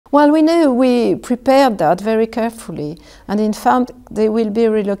Well, we know we prepared that very carefully, and in fact they will be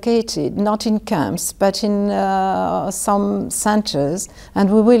relocated, not in camps, but in some centers, and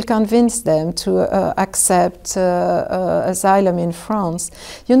we will convince them to accept asylum in France.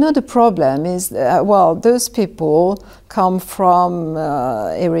 You know, the problem is, well, those people come from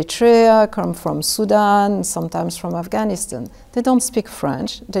Eritrea, come from Sudan, sometimes from Afghanistan. They don't speak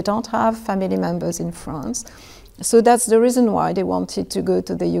French, they don't have family members in France. So that's the reason why they wanted to go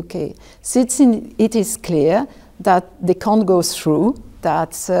to the UK. Since it is clear that they can't go through,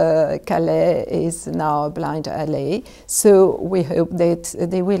 that Calais is now a blind alley, so we hope that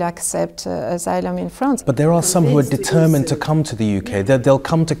they will accept asylum in France. But there are some who are determined to come to the UK. They'll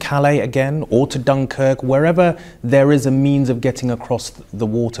come to Calais again, or to Dunkirk, wherever there is a means of getting across the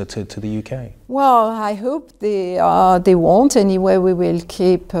water to the UK. Well, I hope they won't. Anyway, we will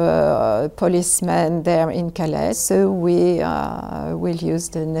keep policemen there in Calais, so we will use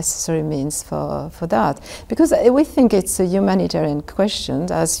the necessary means for that. Because we think it's a humanitarian question.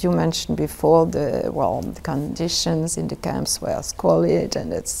 As you mentioned before, the conditions in the camps were squalid,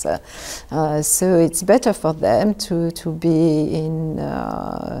 and it's so it's better for them to be in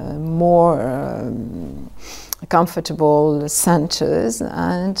more comfortable centers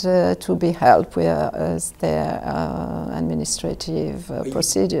and to be helped with their administrative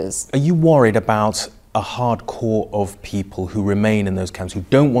procedures. Are you worried about a hard core of people who remain in those camps, who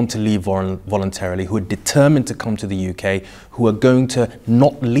don't want to leave voluntarily, who are determined to come to the UK, who are going to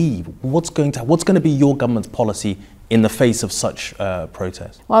not leave? What's going to be your government's policy in the face of such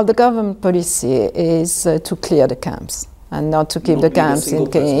protests? Well, the government policy is to clear the camps and not to keep the camps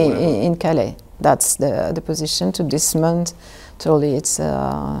in Calais. That's the position, to dismantle it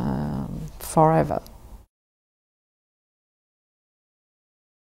forever.